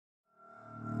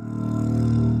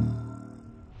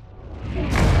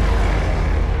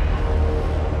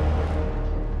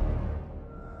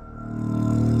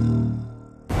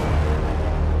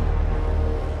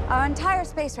entire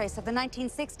space race of the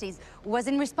 1960s was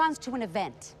in response to an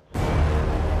event.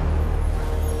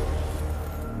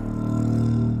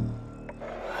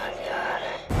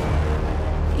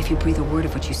 If you breathe a word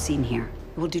of what you've seen here,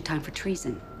 it will do time for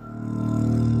treason.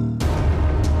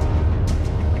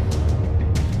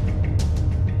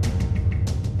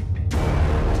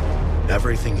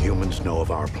 Everything humans know of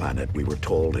our planet, we were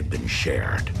told had been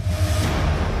shared.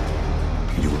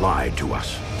 You lied to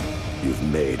us. You've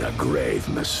made a grave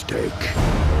mistake.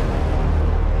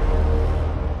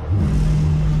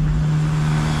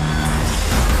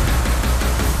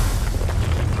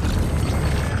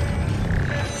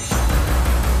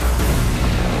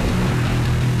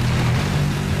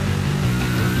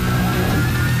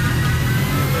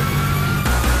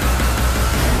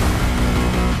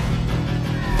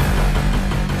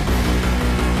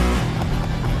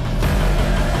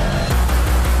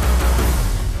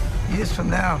 Years from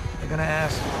now, they're gonna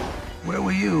ask, where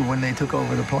were you when they took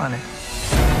over the planet?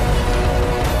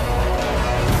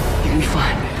 You'll be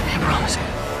fine, I promise.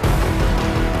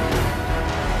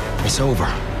 It's over.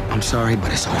 I'm sorry,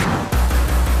 but it's over.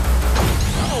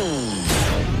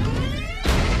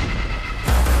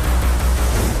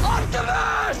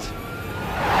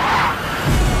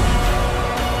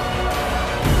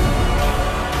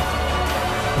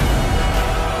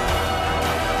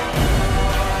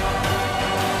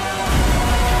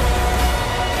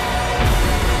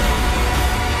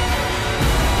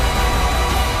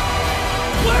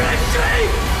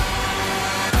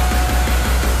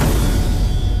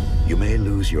 You may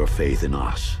lose your faith in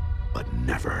us, but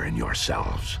never in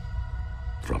yourselves.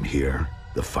 From here,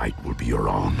 the fight will be your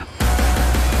own.